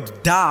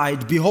Herod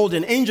died, behold,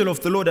 an angel of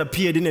the Lord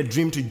appeared in a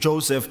dream to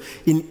Joseph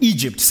in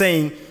Egypt,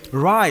 saying,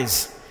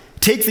 'Rise,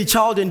 take the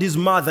child and his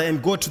mother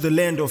and go to the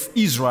land of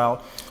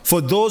Israel,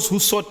 for those who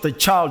sought the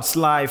child's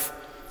life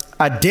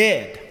are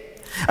dead.'"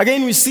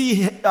 Again, we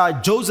see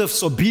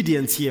Joseph's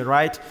obedience here,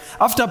 right?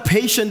 After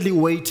patiently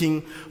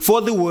waiting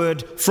for the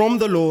word from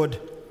the Lord,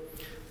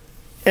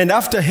 and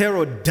after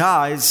Herod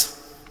dies,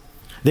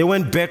 they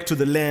went back to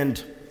the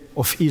land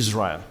of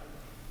Israel.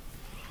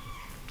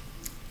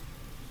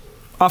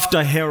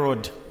 After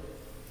Herod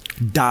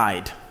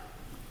died.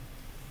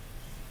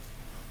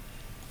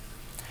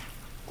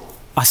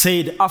 I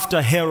said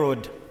after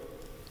Herod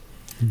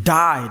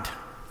died.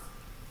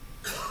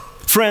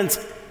 Friends,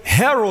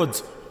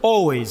 Herods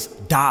always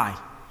die.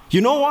 You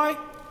know why?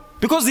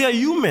 Because they are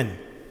human.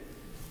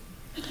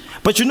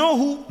 But you know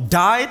who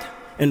died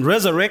and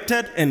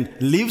resurrected and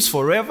lives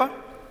forever?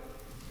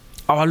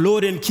 Our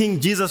Lord and King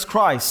Jesus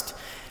Christ.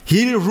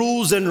 He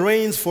rules and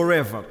reigns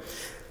forever.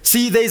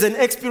 See, there's an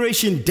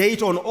expiration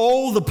date on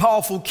all the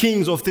powerful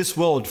kings of this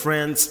world,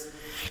 friends.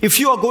 If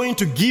you are going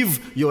to give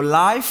your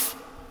life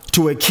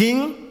to a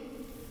king,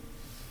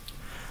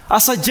 I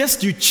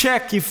suggest you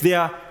check if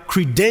their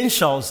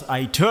credentials are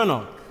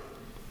eternal.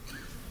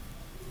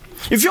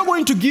 If you're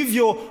going to give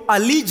your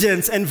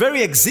allegiance and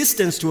very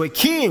existence to a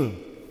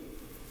king,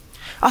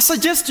 I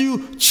suggest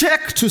you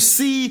check to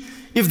see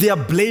if they are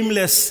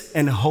blameless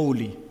and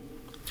holy.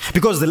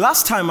 Because the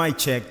last time I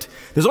checked,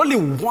 there's only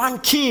one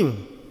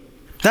king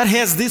that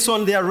has this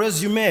on their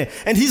resume,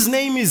 and his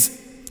name is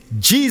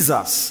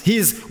Jesus. He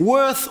is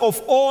worth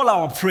of all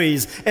our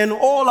praise and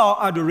all our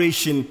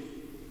adoration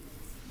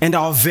and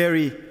our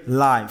very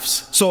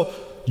lives. So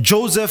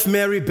Joseph,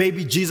 Mary,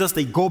 baby Jesus,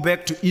 they go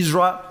back to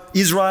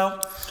Israel.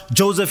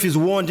 Joseph is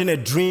warned in a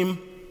dream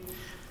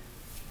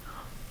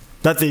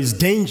that there is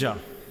danger.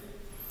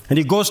 And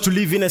he goes to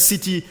live in a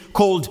city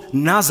called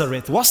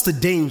Nazareth. What's the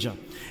danger?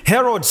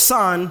 Herod's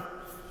son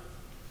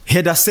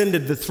had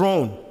ascended the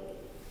throne.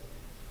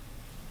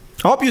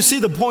 I hope you see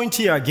the point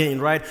here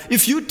again, right?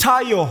 If you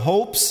tie your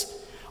hopes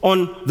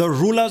on the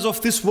rulers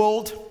of this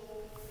world,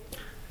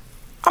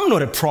 I'm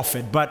not a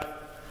prophet,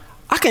 but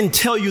I can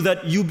tell you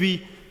that you'll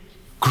be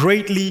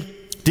greatly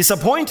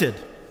disappointed.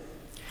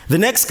 The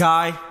next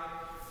guy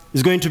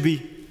is going to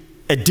be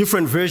a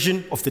different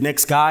version of the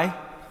next guy,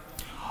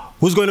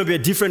 who's going to be a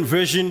different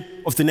version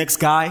of the next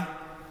guy.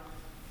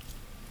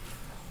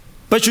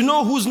 But you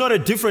know who's not a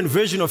different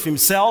version of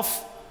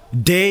himself?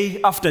 Day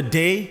after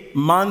day,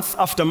 month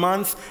after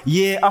month,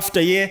 year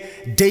after year,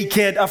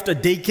 decade after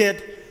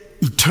decade,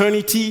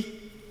 eternity.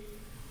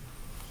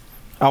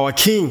 Our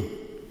King,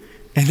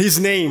 and his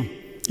name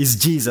is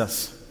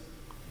Jesus.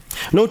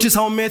 Notice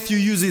how Matthew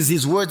uses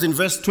his words in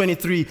verse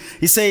 23.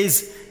 He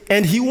says,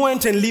 "And he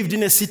went and lived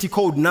in a city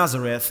called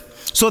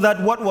Nazareth, so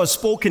that what was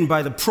spoken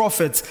by the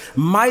prophets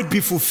might be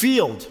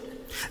fulfilled,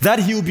 that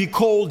he will be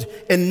called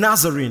a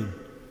Nazarene."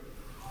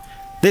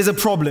 There's a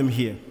problem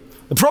here.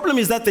 The problem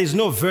is that there's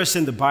no verse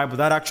in the Bible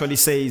that actually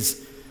says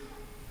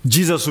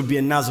Jesus will be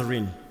a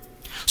Nazarene.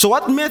 So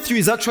what Matthew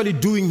is actually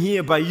doing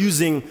here by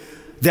using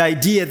the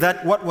idea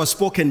that what was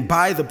spoken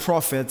by the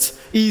prophets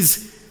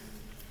is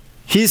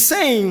he's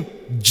saying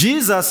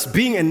Jesus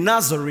being a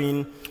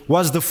Nazarene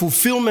was the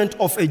fulfillment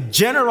of a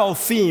general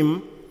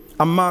theme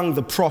among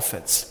the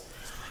prophets.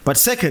 But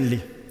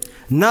secondly,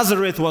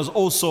 Nazareth was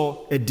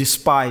also a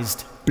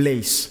despised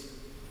place.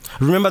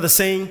 Remember the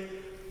saying,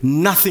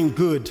 nothing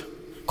good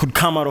could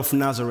come out of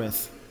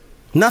Nazareth.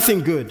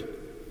 Nothing good.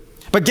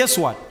 But guess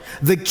what?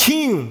 The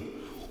king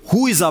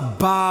who is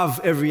above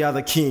every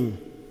other king,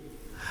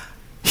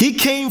 he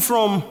came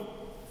from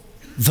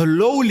the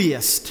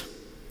lowliest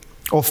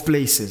of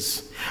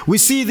places. We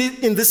see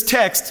in this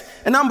text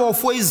a number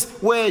of ways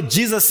where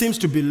Jesus seems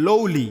to be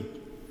lowly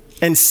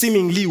and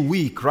seemingly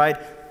weak, right?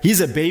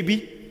 He's a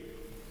baby.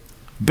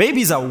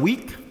 Babies are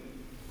weak.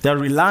 They're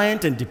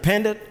reliant and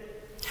dependent.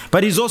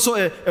 But he's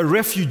also a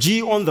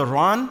refugee on the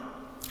run.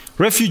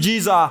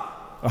 Refugees are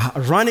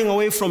running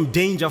away from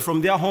danger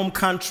from their home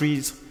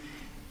countries,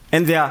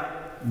 and they are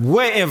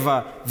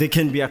wherever they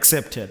can be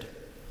accepted.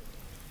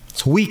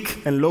 It's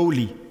weak and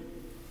lowly.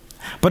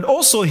 But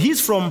also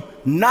he's from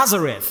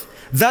Nazareth,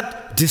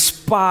 that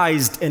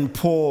despised and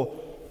poor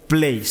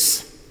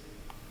place.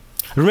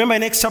 Remember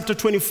in Acts chapter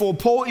 24,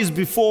 Paul is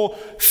before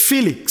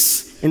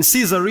Felix in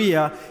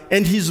Caesarea,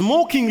 and he's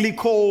mockingly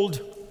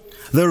called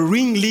the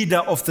ringleader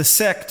of the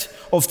sect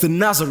of the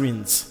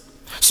Nazarenes.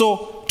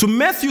 So to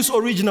Matthew's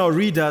original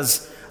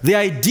readers, the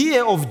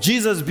idea of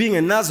Jesus being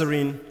a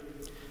Nazarene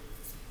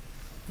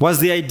was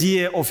the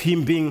idea of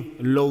him being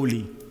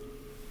lowly,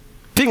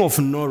 being of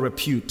no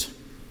repute.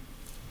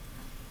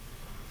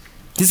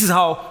 This is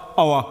how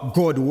our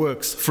God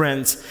works,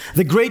 friends.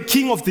 The great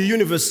King of the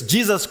universe,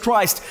 Jesus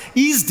Christ,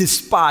 is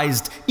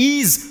despised,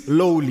 is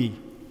lowly.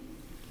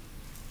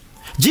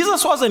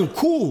 Jesus wasn't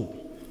cool.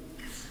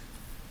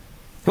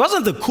 He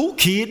wasn't the cool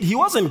kid. He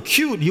wasn't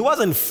cute. He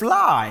wasn't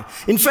fly.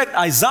 In fact,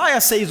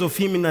 Isaiah says of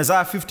him in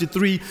Isaiah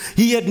 53,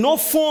 he had no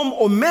form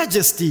or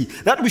majesty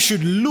that we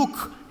should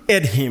look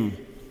at him,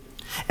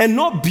 and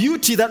no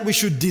beauty that we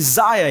should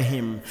desire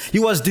him. He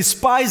was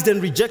despised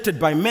and rejected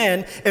by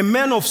men, a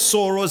man of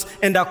sorrows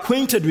and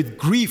acquainted with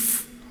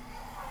grief.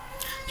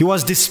 He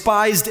was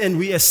despised and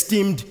we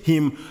esteemed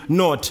him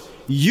not.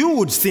 You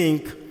would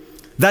think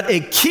that a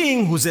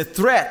king who's a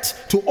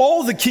threat to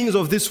all the kings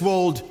of this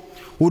world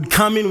would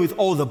come in with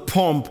all the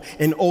pomp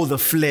and all the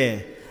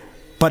flair.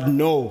 But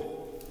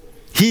no,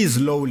 he is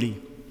lowly.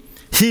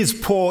 He is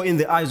poor in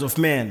the eyes of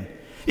man.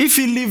 If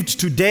he lived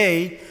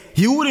today,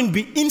 he wouldn't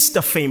be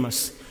Insta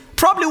famous.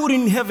 Probably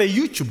wouldn't have a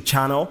YouTube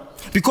channel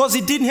because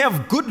he didn't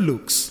have good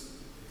looks.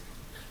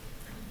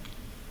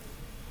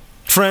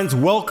 Friends,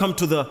 welcome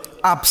to the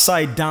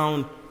upside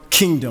down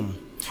kingdom,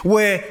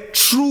 where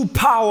true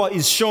power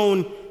is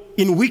shown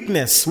in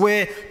weakness,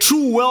 where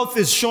true wealth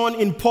is shown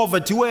in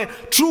poverty, where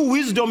true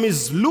wisdom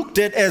is looked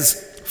at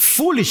as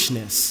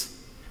foolishness.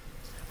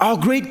 Our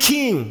great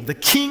king, the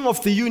king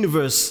of the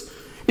universe,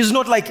 is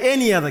not like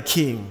any other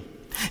king,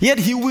 yet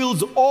he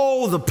wields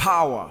all the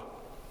power.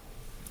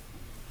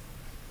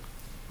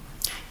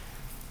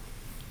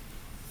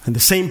 And the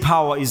same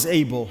power is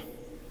able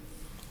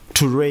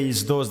to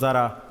raise those that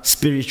are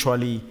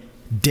spiritually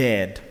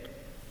dead.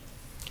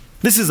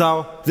 This is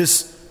how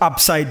this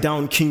upside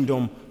down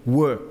kingdom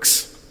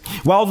works.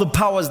 While the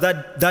powers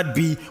that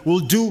be will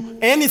do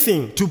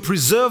anything to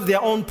preserve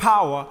their own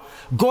power,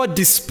 God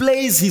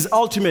displays his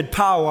ultimate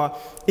power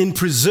in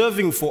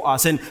preserving for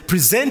us and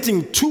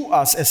presenting to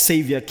us a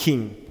Savior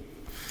King.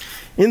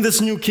 In this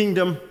new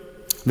kingdom,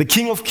 the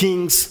King of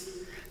Kings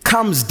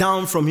comes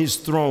down from his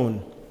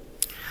throne.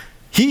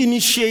 He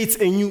initiates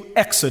a new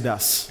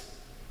exodus.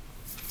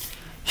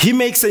 He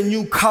makes a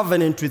new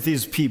covenant with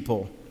his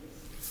people,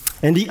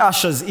 and he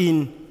ushers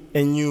in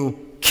a new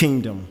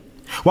kingdom.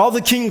 While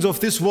the kings of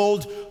this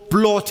world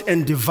plot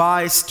and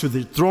devise to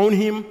dethrone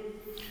him,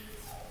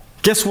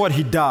 guess what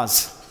he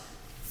does?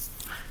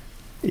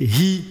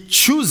 He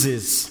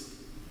chooses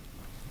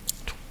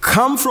to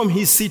come from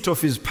his seat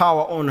of his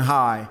power on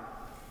high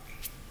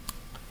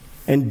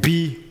and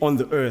be on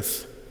the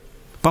earth.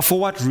 But for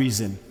what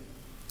reason?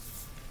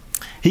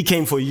 He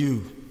came for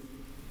you,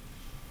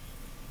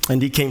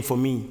 and he came for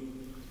me.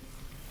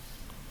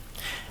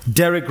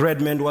 Derek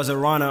Redmond was a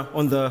runner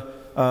on the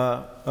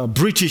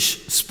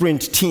British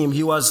sprint team.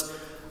 He was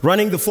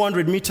running the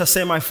 400-meter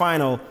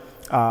semifinal,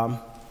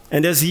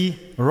 and as he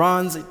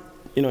runs,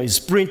 he's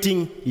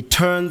sprinting, he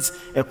turns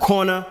a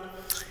corner,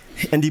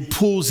 and he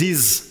pulls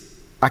his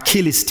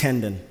Achilles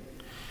tendon.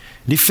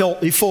 He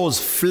falls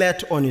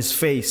flat on his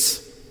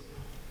face.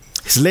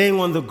 He's laying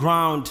on the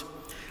ground,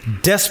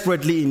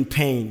 desperately in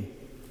pain.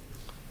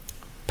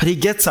 But he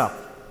gets up.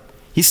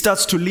 He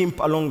starts to limp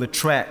along the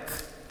track,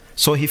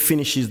 so he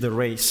finishes the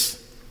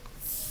race.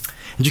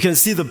 And you can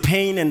see the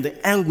pain and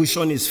the anguish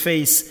on his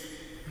face.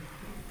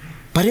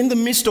 But in the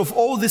midst of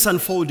all this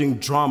unfolding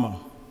drama,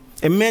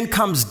 a man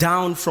comes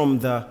down from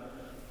the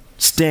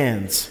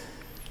stands,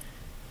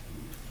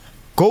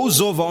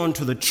 goes over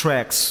onto the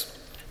tracks,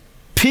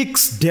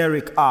 picks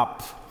Derek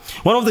up.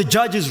 One of the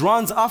judges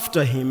runs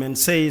after him and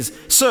says,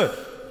 "Sir,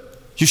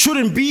 you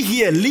shouldn't be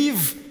here.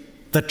 Leave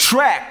the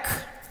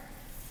track."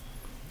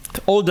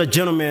 The older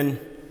gentleman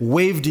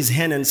waved his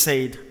hand and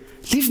said,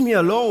 "Leave me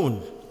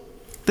alone.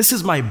 This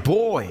is my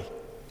boy."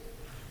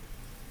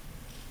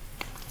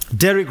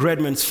 Derek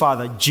Redmond's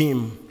father,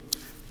 Jim,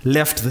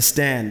 left the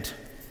stand,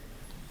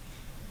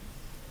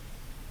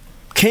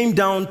 came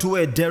down to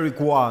where Derek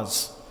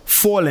was,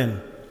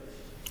 fallen,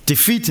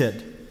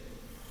 defeated,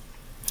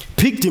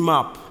 picked him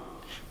up,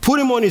 put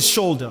him on his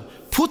shoulder,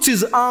 puts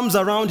his arms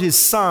around his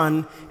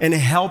son, and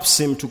helps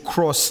him to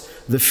cross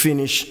the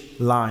finish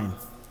line.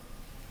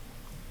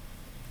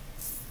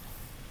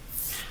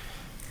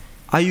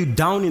 Are you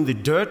down in the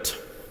dirt?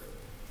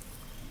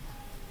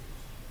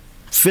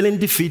 Feeling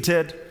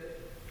defeated?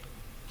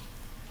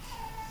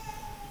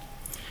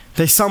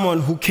 There's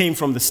someone who came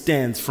from the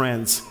stands,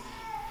 friends,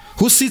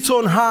 who sits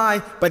on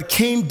high but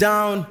came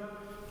down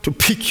to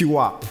pick you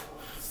up,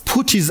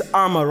 put his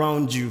arm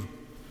around you,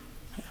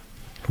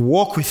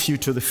 walk with you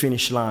to the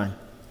finish line.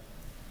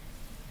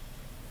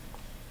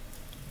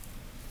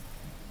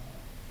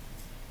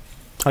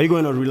 Are you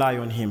going to rely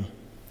on him?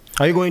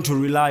 Are you going to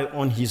rely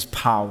on his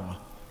power?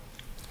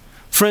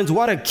 Friends,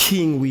 what a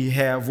king we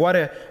have. What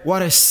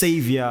a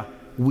savior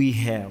we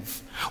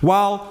have.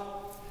 While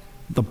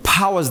the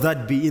powers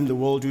that be in the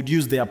world would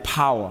use their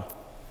power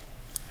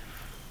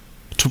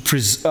to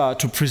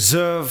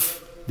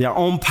preserve their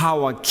own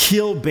power,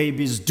 kill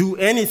babies, do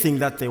anything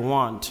that they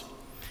want,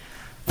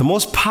 the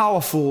most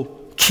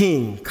powerful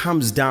king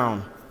comes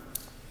down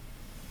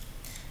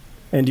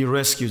and he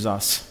rescues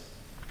us.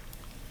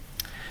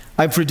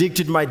 I predict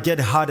it might get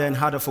harder and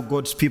harder for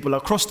God's people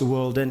across the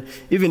world and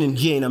even in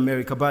here in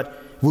America, but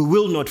we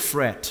will not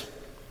fret.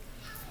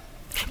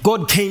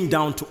 God came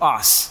down to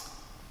us.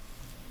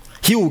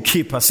 He will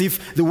keep us.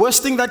 If the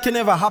worst thing that can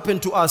ever happen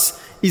to us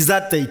is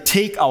that they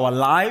take our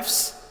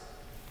lives,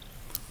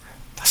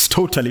 that's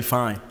totally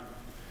fine.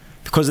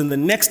 Because in the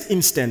next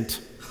instant,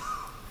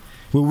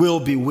 we will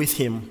be with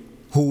him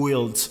who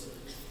wields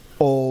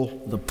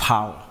all the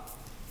power.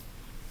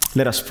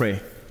 Let us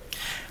pray.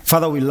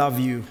 Father, we love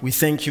you. We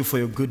thank you for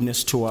your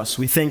goodness to us.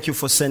 We thank you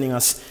for sending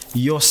us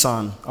your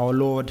Son, our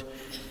Lord,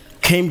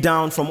 came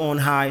down from on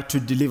high to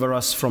deliver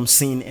us from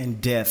sin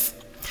and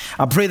death.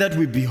 I pray that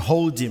we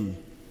behold him.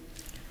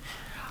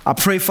 I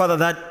pray, Father,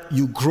 that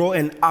you grow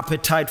an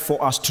appetite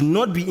for us to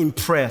not be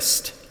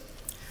impressed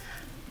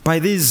by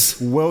these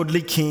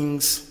worldly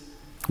kings,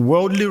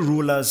 worldly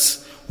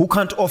rulers who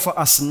can't offer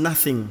us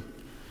nothing.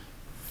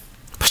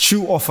 But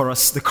you offer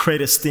us the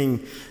greatest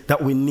thing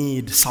that we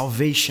need,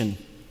 salvation.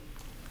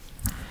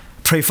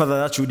 Pray, Father,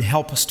 that you would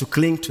help us to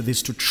cling to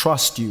this, to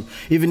trust you,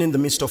 even in the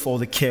midst of all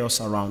the chaos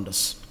around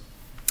us.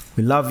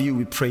 We love you,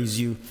 we praise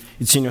you.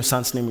 It's in your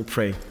Son's name we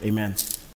pray. Amen.